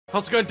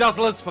How's it going,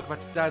 Dazzlers? Welcome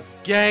back to Daz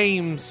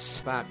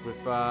Games. Back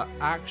with,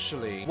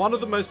 actually, one of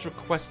the most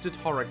requested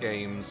horror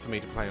games for me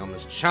to play on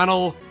this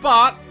channel,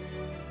 but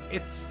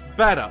it's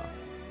better.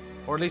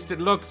 Or at least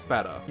it looks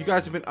better. You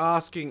guys have been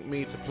asking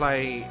me to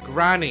play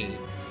Granny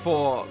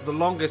for the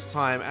longest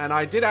time, and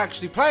I did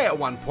actually play it at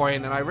one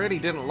point, and I really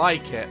didn't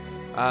like it.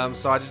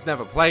 So I just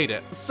never played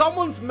it.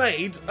 Someone's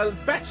made a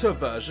better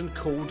version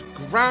called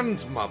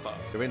Grandmother.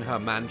 You're in her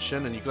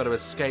mansion and you've got to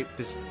escape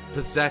this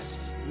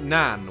possessed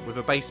nan with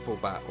a baseball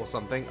bat or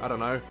something. I don't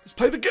know. Let's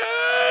play the game!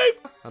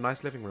 A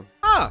nice living room.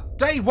 Ah,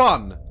 day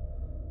one.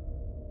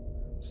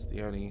 It's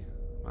the only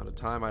amount of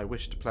time I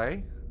wish to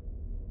play.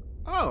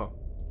 Oh.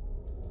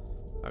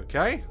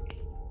 Okay.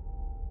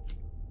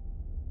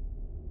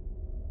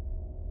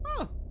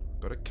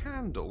 Got a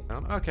candle.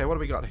 Okay, what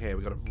do we got here?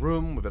 We got a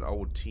room with an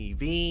old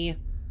TV.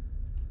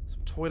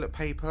 Some toilet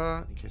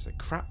paper in case I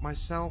crap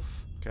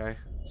myself. Okay.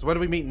 So where do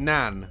we meet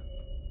Nan?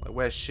 Like,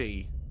 where's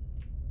she?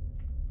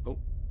 Oh.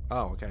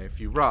 Oh, okay. If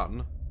you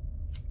run,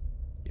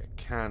 your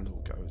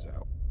candle goes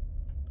out.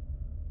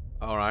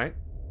 Alright.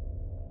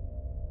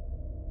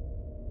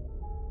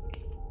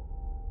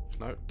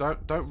 No,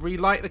 don't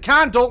relight the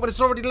candle when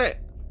it's already lit.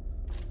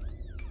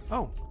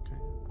 Oh, okay.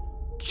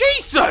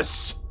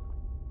 Jesus!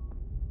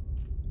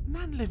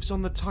 Nan lives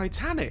on the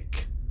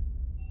Titanic.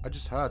 I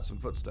just heard some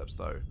footsteps,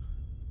 though.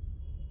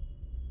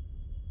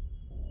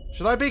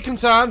 Should I be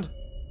concerned?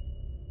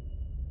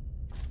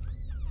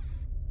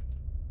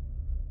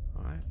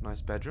 Alright, nice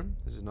bedroom.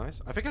 This is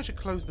nice. I think I should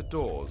close the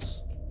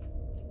doors.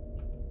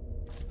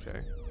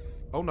 Okay.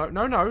 Oh, no,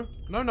 no, no.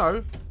 No,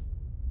 no.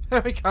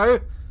 There we go.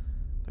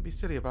 Don't be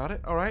silly about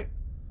it. Alright.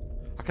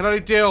 I can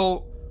only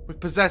deal with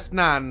possessed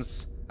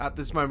Nans at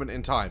this moment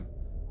in time.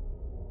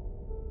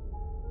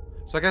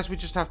 So I guess we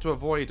just have to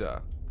avoid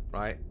her,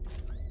 right?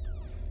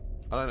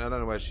 I don't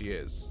know where she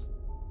is.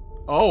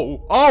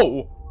 Oh!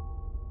 Oh!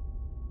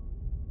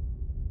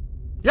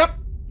 Yep!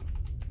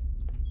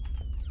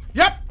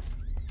 Yep!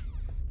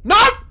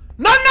 No!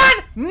 No,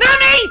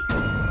 Nanny!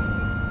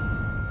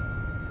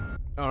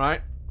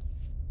 Alright.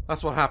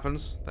 That's what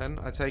happens, then,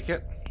 I take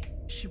it.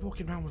 Is she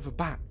walking around with a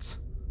bat?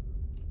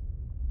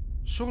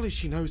 Surely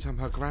she knows I'm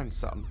her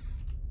grandson.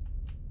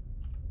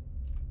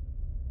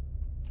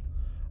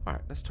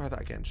 Alright, let's try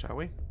that again, shall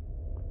we?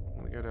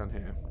 I'm gonna go down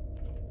here.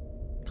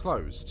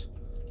 Closed.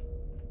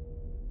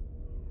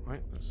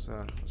 Right, let's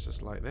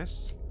just light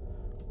this.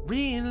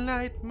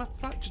 Relight my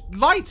fire. Just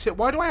light it!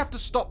 Why do I have to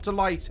stop to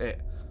light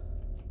it?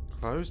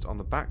 Closed on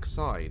the back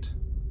side.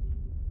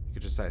 You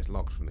could just say it's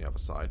locked from the other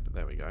side, but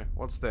there we go.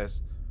 What's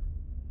this?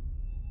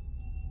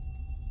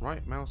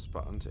 Right mouse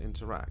button to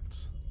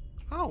interact.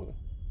 Oh.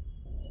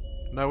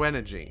 No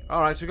energy.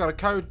 Alright, so we got a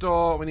code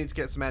door. We need to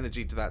get some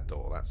energy to that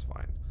door. That's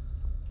fine.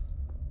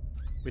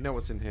 We know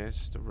what's in here. It's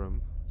just a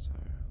room. So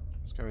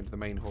let's go into the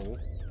main hall,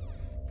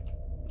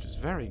 which is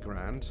very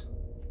grand.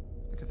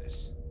 Look at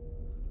this.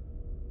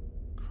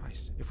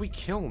 Christ. If we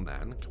kill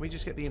Nan, can we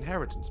just get the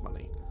inheritance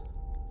money?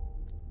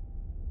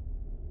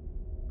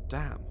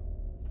 Damn.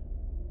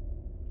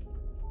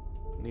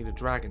 Need a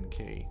dragon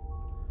key.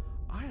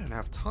 I don't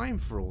have time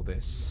for all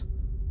this.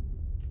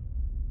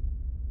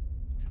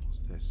 Okay, what's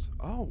this?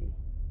 Oh.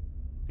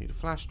 Need a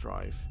flash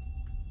drive.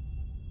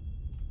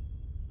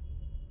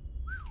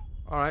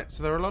 Alright,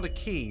 so there are a lot of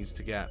keys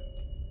to get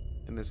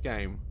in this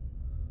game.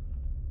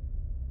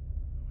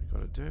 We've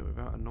got to do it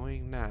without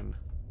annoying Nan.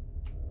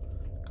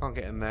 Can't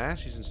get in there.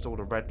 She's installed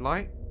a red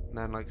light.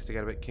 Nan likes to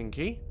get a bit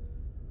kinky.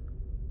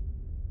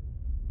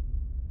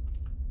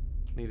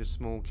 Need a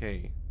small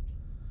key.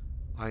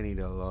 I need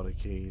a lot of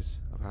keys,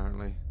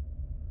 apparently.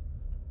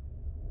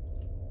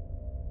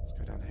 Let's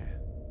go down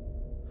here.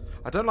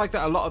 I don't like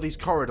that a lot of these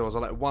corridors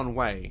are like one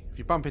way. If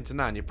you bump into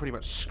Nan, you're pretty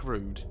much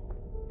screwed.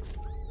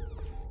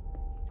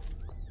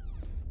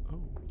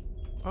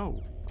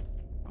 Oh.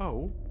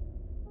 Oh.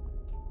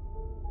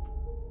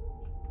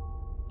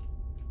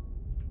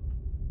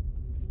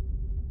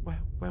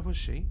 Where was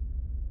she?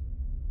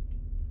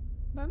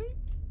 Nanny?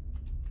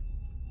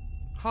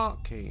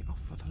 Heart key. Oh,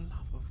 for the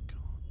love of God.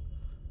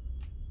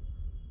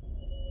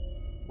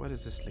 Where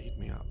does this lead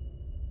me up?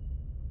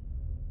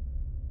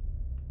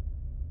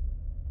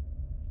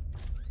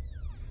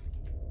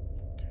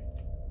 Okay.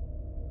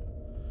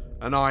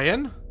 An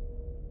iron?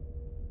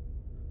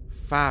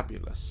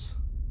 Fabulous.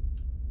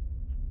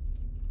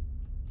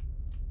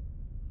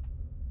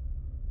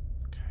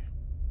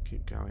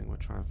 Keep going. We'll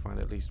try and find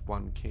at least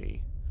one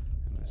key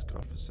in this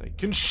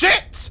godforsaken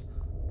shit!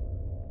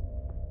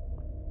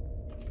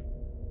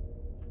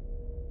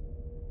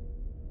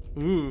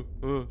 Ooh,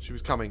 she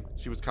was coming.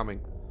 She was coming.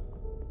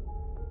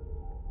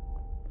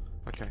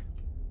 Okay.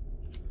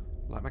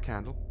 Light my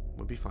candle.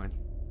 We'll be fine.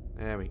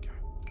 There we go.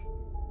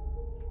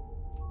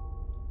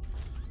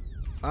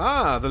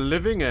 Ah, the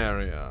living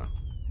area.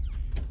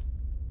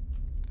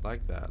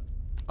 Like that.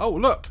 Oh,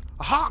 look!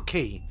 A heart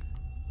key!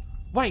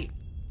 Wait.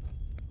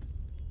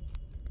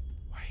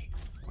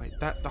 Wait,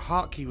 the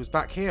heart key was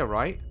back here,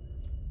 right?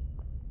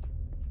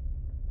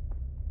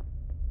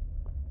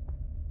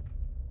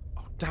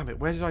 Oh, damn it.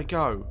 Where did I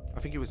go? I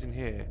think it was in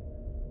here.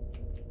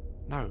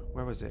 No,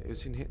 where was it? It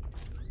was in here.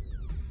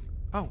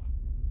 Oh.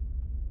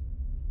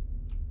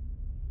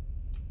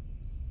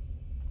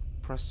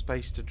 Press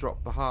space to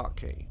drop the heart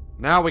key.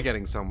 Now we're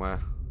getting somewhere.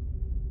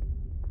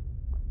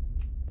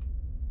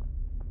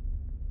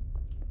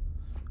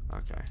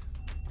 Okay.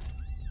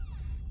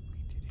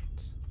 We did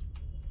it.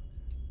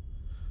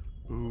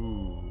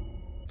 Ooh.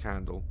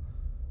 Candle.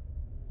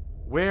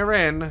 We're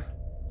in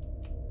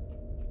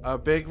a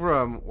big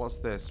room. What's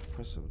this?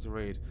 Press something to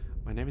read.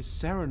 My name is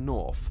Sarah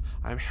North.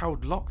 I am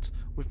held locked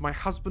with my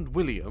husband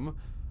William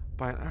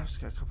by an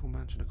outskirt couple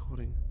mansion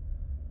according.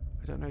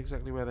 I don't know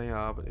exactly where they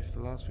are, but if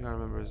the last thing I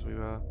remember is we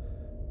were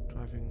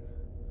driving.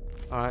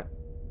 Alright.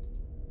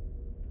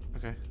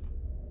 Okay.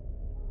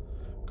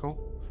 Cool.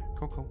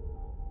 Cool,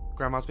 cool.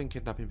 Grandma's been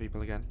kidnapping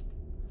people again.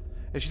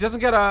 If she doesn't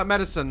get her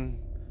medicine,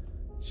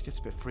 she gets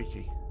a bit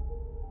freaky.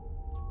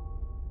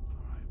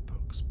 Alright,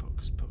 books,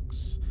 books,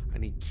 books. I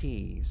need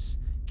keys.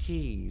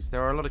 Keys.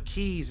 There are a lot of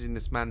keys in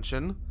this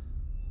mansion.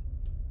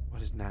 Why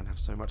does Nan have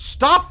so much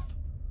stuff?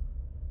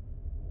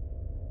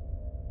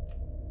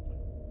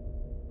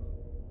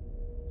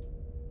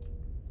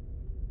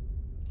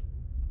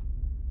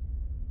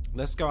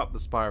 Let's go up the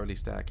spirally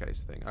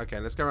staircase thing. Okay,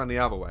 let's go around the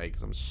other way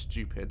because I'm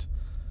stupid.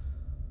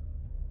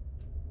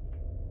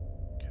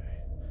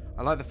 Okay.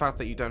 I like the fact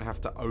that you don't have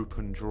to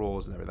open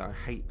drawers and everything. I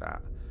hate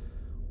that.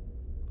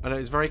 I know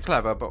it's very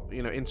clever, but,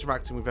 you know,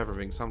 interacting with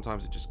everything,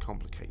 sometimes it just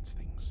complicates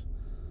things.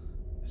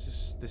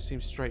 This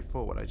seems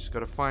straightforward. I just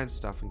got to find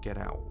stuff and get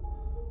out.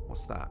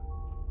 What's that?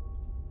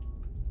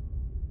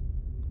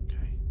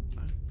 Okay.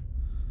 No.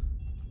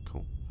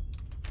 Cool.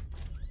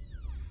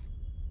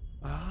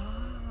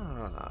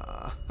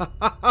 Ah.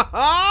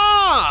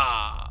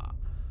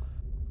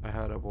 I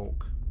heard her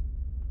walk.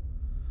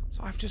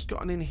 So I've just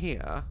gotten in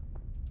here.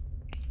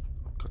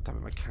 Oh, God damn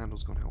it, my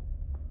candle's gone out.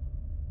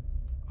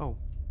 Oh.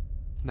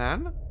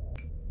 Nan?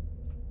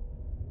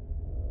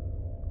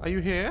 Are you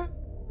here?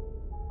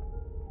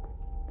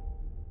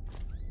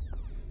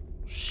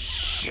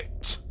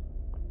 Shit!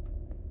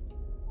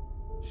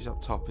 She's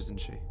up top, isn't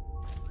she?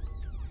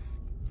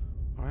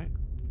 Alright.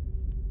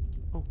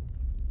 Oh.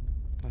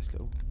 Nice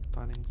little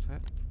dining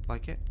set.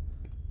 Like it.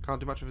 Can't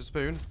do much with a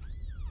spoon.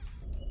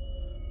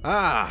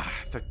 Ah,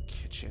 the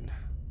kitchen.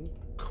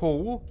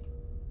 Cool.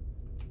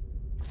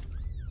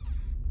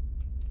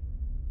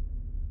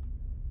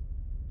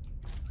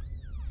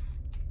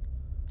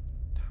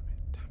 Damn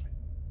it.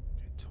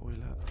 Okay,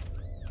 toilet.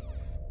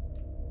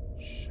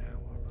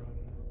 Shower room.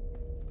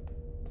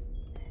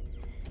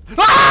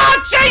 Ah,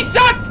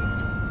 Jesus!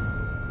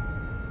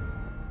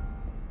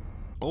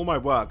 All my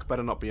work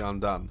better not be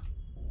undone.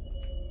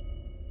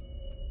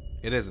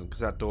 It isn't, because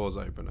that door's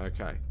open.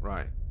 Okay,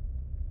 right.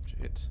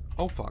 Shit.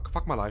 Oh, fuck.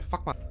 Fuck my life.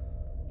 Fuck my...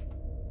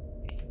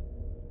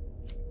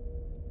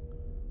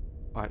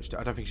 I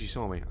don't think she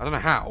saw me. I don't know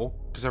how,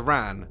 because I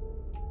ran.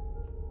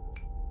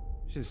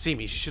 She didn't see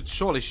me.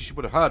 Surely she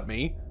would have heard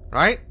me,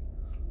 right?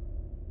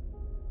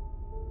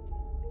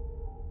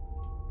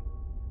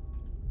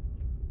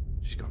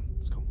 She's gone.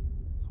 It's cool.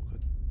 It's all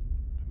good.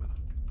 Don't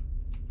matter.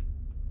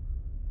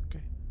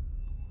 Okay.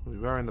 We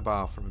were in the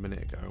bathroom a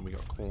minute ago, and we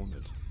got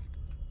cornered.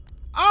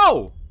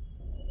 Oh!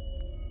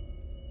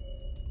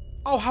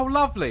 Oh, how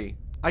lovely.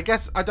 I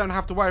guess I don't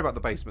have to worry about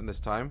the basement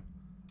this time.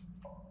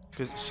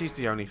 Because she's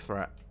the only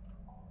threat.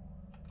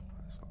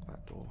 Let's lock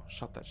that door.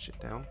 Shut that shit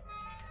down.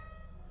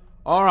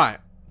 Alright.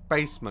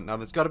 Basement. Now,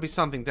 there's got to be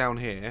something down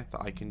here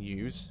that I can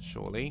use,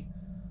 surely.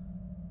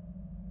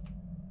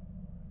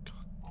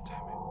 God damn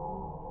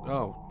it.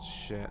 Oh,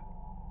 shit.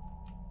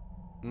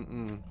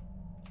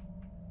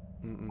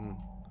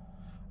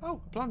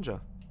 Oh, a plunger.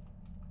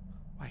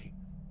 Wait.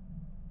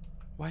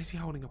 Why is he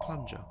holding a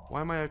plunger? Why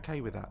am I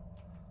okay with that?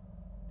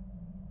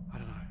 I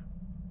don't know.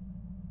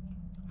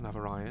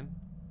 Another iron.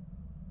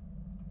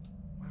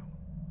 Wow.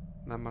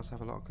 Nan must have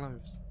a lot of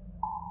clothes.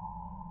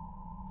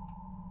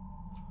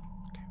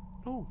 Okay.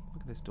 Oh,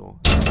 look at this door.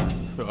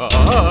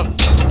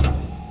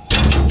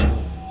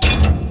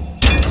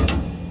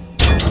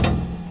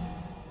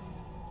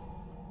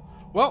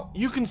 Well,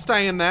 you can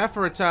stay in there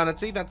for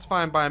eternity. That's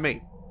fine by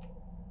me.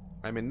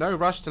 I'm in no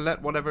rush to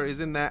let whatever is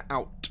in there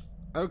out.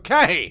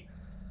 Okay.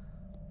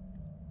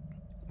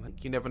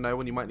 You never know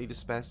when you might need a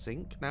spare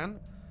sink, Nan.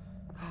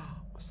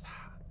 What's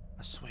that?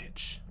 A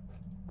switch.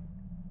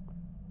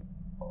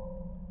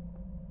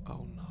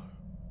 Oh no.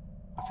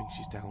 I think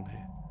she's down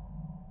here.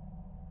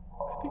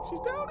 I think she's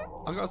down here.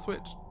 I got a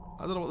switch.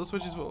 I don't know what the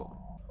switch is for.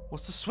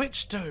 What's the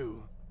switch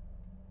do?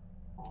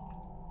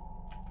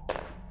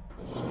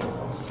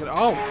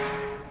 Oh!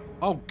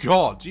 Oh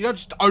God! You don't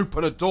just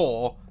open a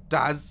door,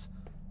 Daz.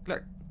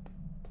 Look.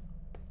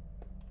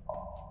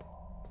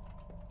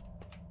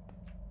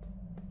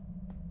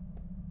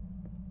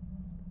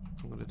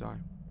 I'm gonna die.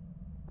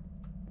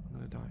 I'm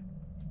gonna die.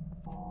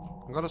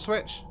 I've got a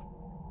switch.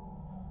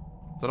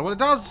 Don't know what it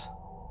does,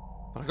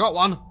 but I got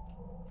one.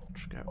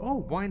 Oh,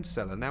 wine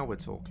cellar. Now we're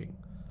talking.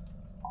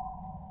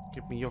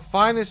 Give me your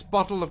finest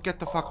bottle of get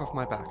the fuck off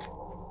my back.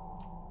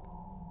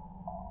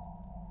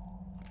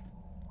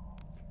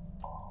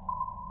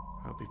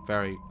 I hope he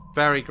very,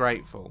 very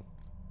grateful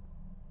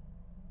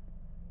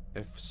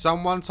if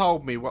someone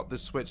told me what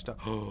this switch does.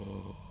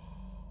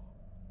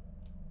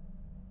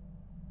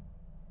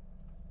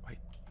 Wait.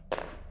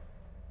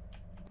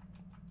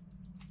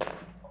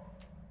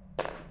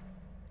 Oh,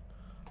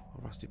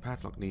 rusty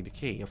padlock need a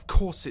key. Of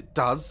course it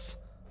does.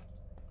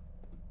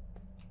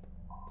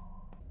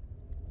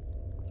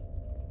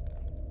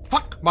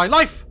 Fuck my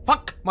life!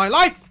 Fuck my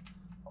life!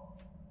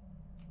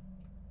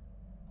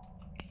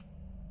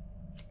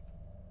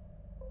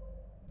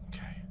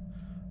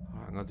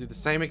 I'm gonna do the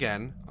same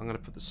again. I'm gonna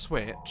put the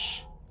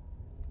switch.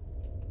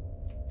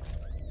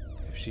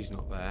 If she's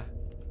not there.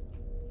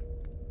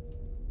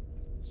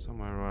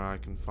 Somewhere where I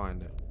can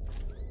find it.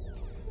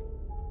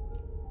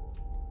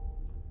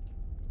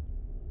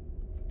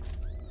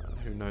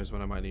 Who knows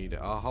when I might need it.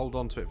 I'll hold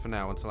on to it for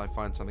now until I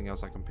find something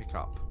else I can pick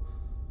up.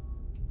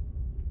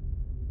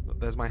 Look,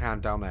 there's my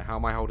hand down there. How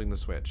am I holding the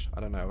switch? I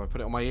don't know. Have I put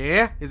it on my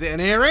ear? Is it an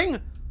earring?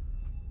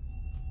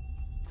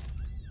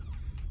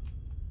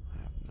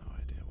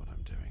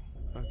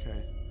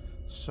 Okay,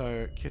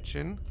 so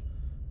kitchen,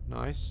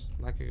 nice,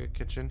 like a good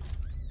kitchen.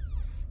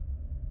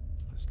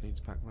 This leads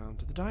back round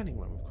to the dining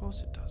room. Of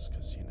course it does,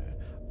 because you know.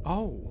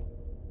 Oh,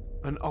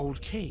 an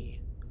old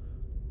key.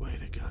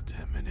 Wait a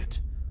goddamn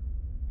minute.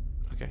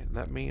 Okay,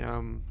 let me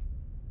I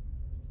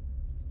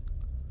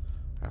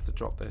have to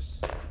drop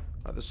this.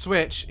 Right, the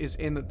switch is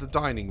in the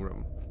dining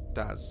room,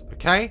 Daz.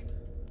 Okay.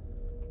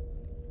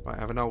 Right, I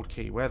have an old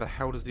key. Where the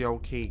hell does the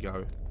old key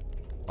go?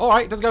 All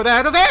right, it doesn't go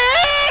there, does it?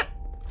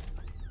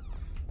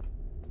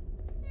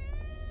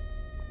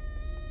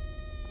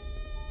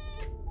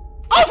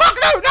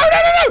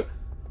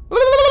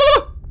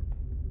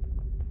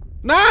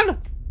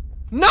 Nan!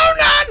 No,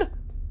 Nan!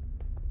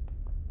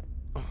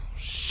 Oh,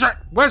 shit!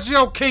 Where's the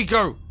old key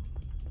go?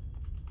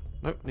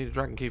 Nope, need a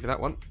dragon key for that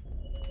one.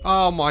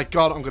 Oh my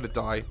god, I'm gonna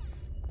die.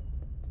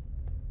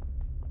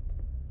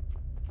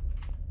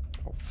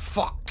 Oh,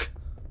 fuck.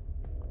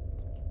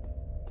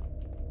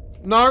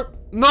 No!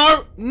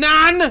 No!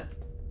 Nan!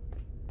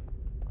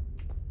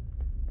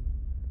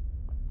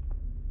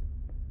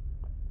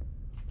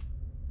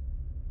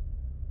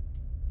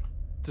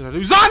 Did I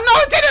lose her? No,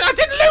 I didn't! I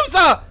didn't lose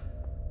her!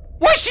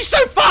 Why is she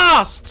so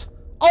fast?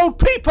 Old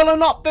people are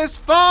not this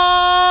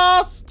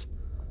fast!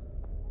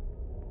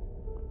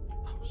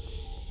 Oh,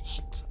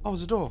 shit. Oh,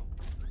 there's a door.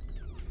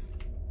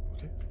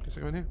 Okay, guess I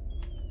go in here.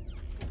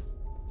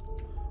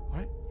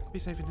 Alright, I'll be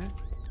safe in here.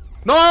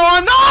 No,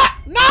 I'm not!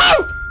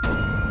 No!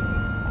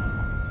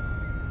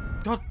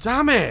 God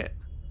damn it!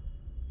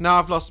 Now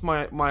I've lost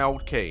my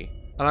old key.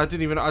 And I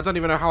don't even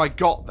know how I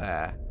got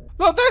there.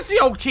 Look, there's the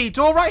old key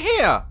door right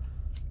here!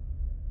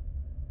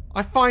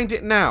 I find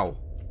it now.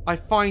 I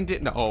find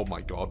it now. Oh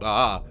my god.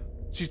 Ah.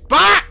 She's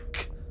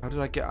back! How did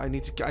I get I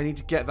need to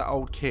get that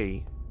old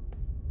key.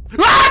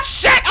 Ah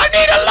shit! I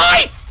need a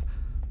life!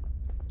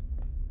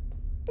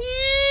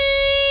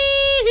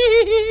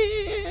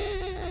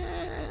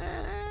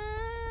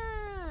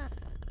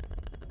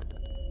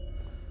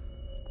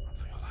 Run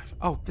for your life.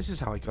 Oh, this is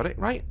how I got it,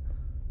 right?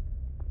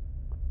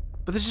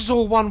 But this is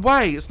all one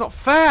way. It's not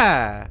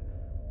fair.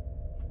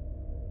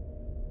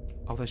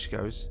 Oh, there she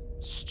goes.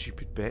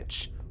 Stupid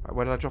bitch. Right,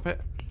 where did I drop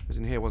it? It was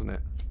in here, wasn't it?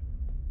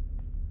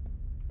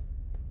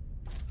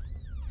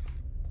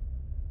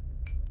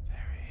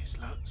 There it is,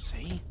 look,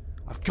 see?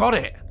 I've got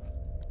it!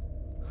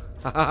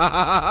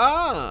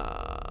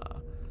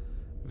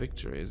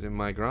 Victory is in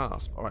my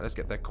grasp. Alright, let's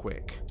get there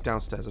quick.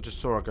 Downstairs, I just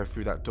saw her go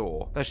through that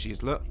door. There she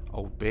is, look.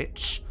 Old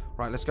bitch.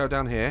 Right, let's go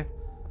down here.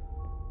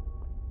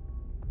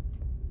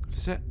 Is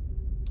this it?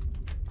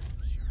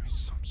 You're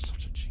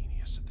such a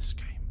genius at this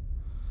game.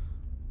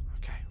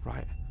 Okay,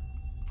 right.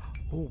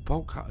 Oh,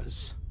 bolt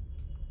cutters.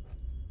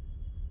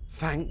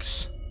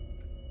 Thanks.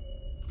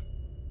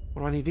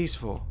 What do I need these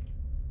for?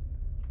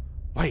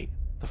 Wait,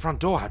 the front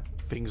door had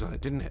things on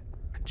it, didn't it?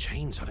 And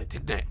chains on it,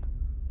 didn't it?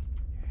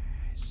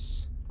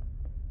 Yes.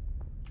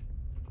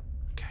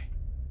 Okay.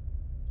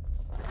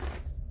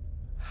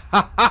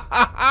 Ha ha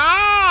ha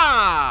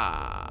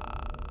ha!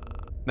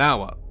 Now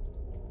what?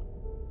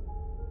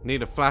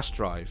 Need a flash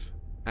drive.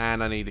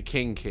 And I need a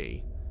king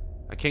key.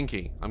 A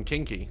kinky. I'm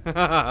kinky.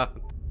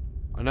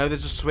 I know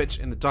there's a switch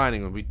in the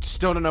dining room. We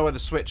still don't know where the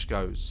switch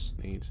goes.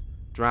 Need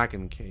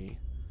dragon key.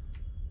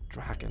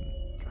 Dragon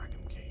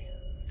key.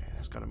 Okay,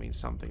 that's gotta mean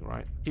something,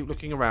 right? Keep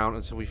looking around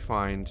until we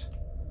find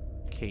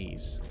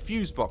keys.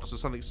 Fuse box or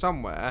something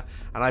somewhere.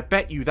 And I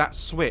bet you that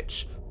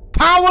switch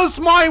powers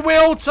my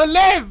will to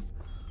live!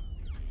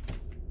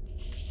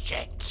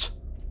 Shit.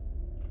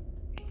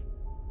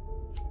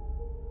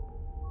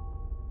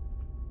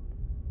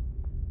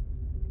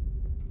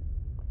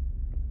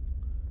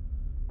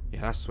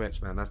 Yeah, that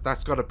switch, man.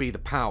 That's got to be the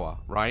power,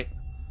 right?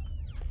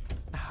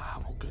 Ah,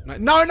 I'm all good.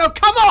 No, no,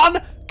 come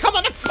on! Come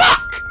on,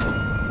 fuck!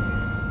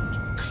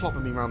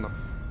 Clobbing me around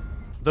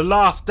the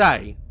last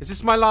day. Is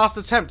this my last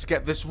attempt to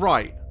get this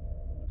right?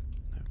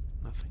 No,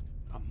 nothing.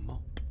 A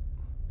mop.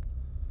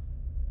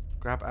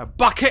 Grab a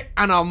bucket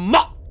and a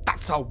mop.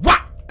 That's a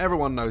what?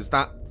 Everyone knows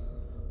that.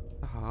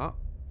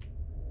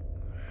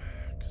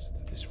 Because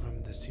this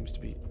room, there seems to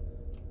be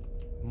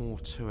more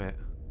to it.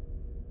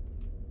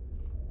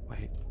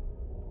 Wait.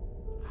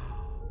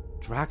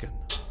 Dragon.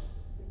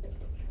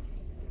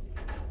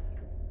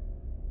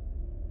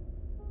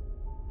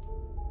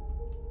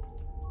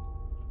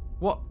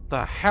 What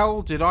the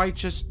hell did I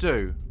just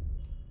do?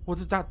 What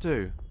did that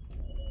do?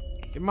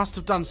 It must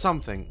have done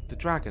something. The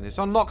dragon. It's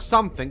unlocked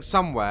something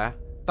somewhere.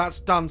 That's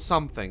done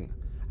something.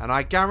 And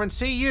I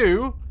guarantee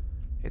you,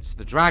 it's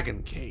the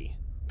dragon key.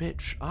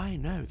 Bitch, I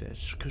know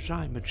this because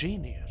I'm a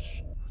genius.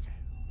 Okay.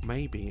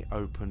 Maybe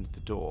opened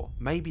the door.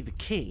 Maybe the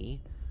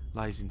key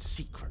lies in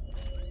secret.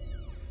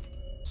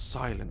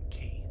 Silent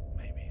key,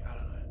 maybe. I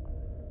don't know.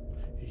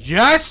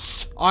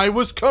 Yes! I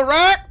was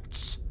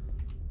correct!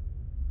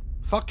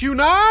 Fuck you,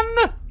 Nan!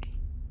 A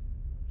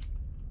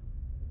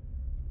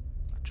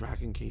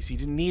dragon key. So you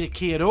didn't need a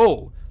key at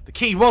all. The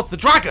key was the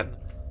dragon!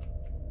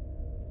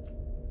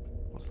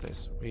 What's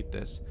this? Read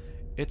this.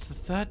 It's the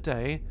third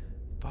day.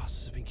 The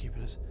bastards have been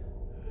keeping us...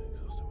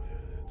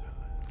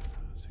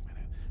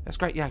 That's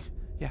great, yeah.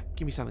 Yeah,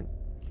 give me something.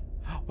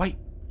 Wait!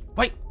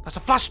 Wait! That's a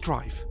flash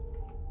drive!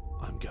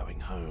 I'm going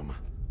home.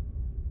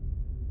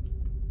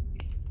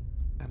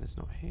 And it's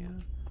not here.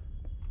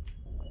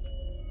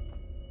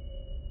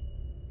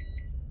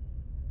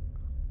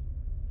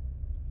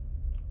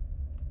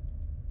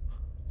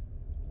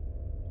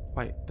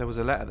 Wait, there was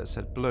a letter that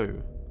said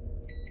blue.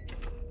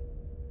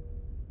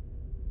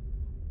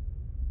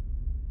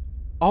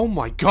 Oh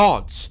my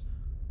god!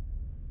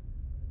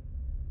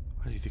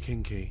 I need the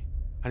king key.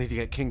 I need to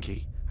get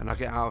kinky, and I'll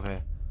get out of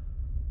here.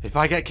 If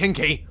I get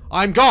kinky,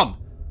 I'm gone!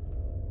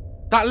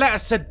 That letter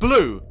said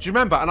blue. Do you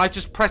remember? And I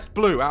just pressed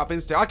blue out of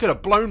instinct. I could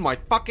have blown my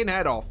fucking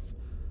head off.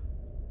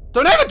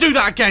 Don't ever do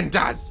that again,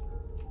 Daz!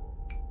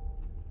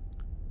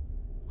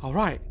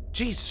 Alright.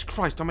 Jesus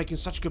Christ, I'm making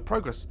such good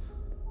progress.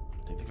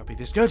 I didn't think I'd be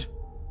this good.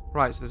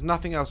 Right, so there's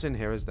nothing else in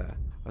here, is there?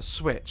 A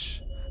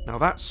switch. Now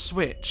that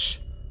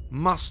switch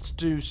must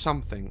do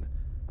something.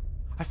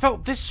 I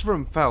felt this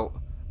room felt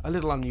a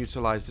little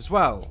unutilized as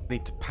well.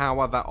 Need to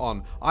power that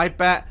on. I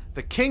bet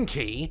the king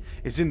key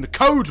is in the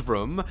code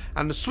room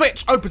and the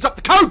switch opens up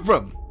the code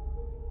room.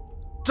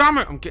 Damn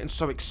it, I'm getting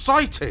so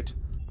excited.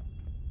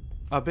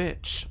 A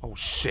bitch. Oh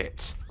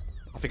shit.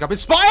 I think I've been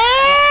spotted!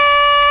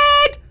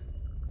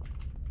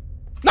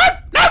 No!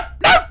 No!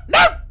 No!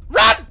 No!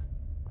 Run!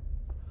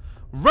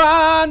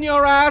 Run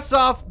your ass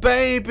off,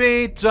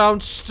 baby.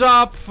 Don't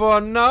stop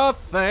for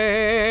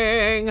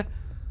nothing.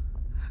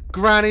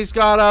 Granny's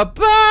got a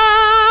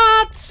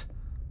butt!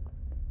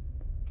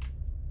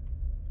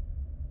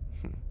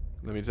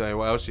 Let me tell you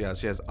what else she has.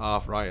 She has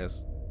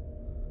arthritis.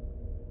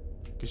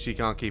 Because she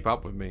can't keep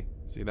up with me.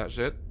 See that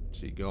shit?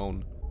 She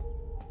gone.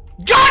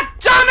 God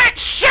damn it,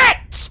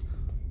 shit!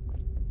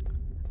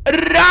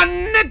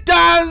 Run,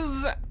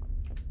 Daz!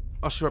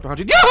 Oh, she's right behind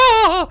you.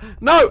 Yeah!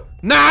 No!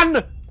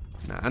 Nan!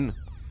 Nan!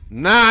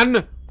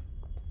 Nan!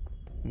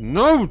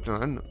 No,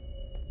 Nan!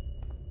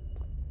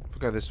 If I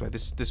go this way,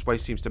 this way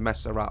seems to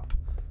mess her up.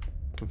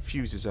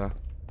 Confuses her.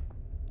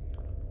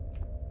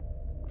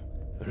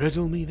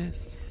 Riddle me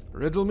this.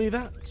 Riddle me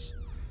that.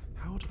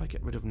 How do I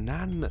get rid of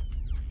Nan?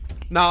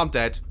 No, I'm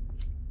dead.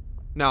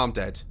 No, I'm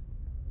dead.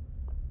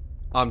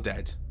 I'm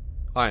dead.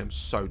 I am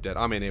so dead.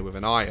 I'm in here with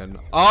an iron.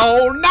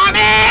 Oh,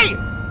 Nanny!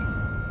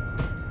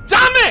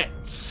 Damn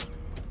it!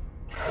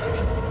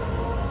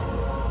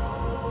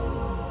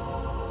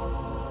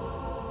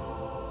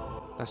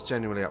 That's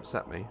genuinely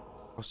upset me.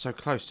 I was so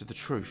close to the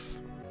truth.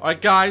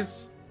 Alright,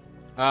 guys.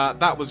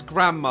 That was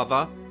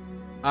Grandmother.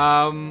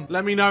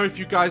 Let me know if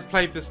you guys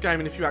played this game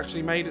and if you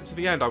actually made it to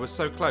the end. I was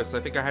so close. I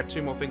think I had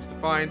 2 more things to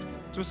find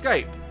to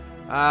escape.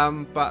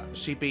 But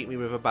she beat me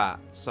with a bat,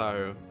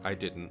 so I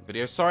didn't.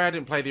 Video. Sorry I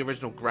didn't play the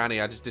original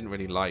Granny. I just didn't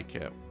really like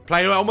it.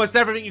 Play almost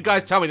everything you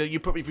guys tell me that you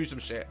put me through some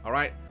shit,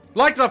 alright?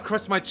 Like, love,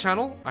 Chris, my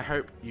channel. I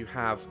hope you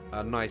have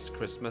a nice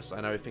Christmas.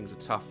 I know things are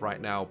tough right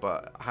now,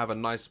 but have a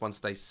nice one.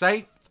 Stay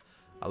safe.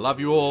 I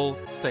love you all.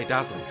 Stay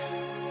dazzling.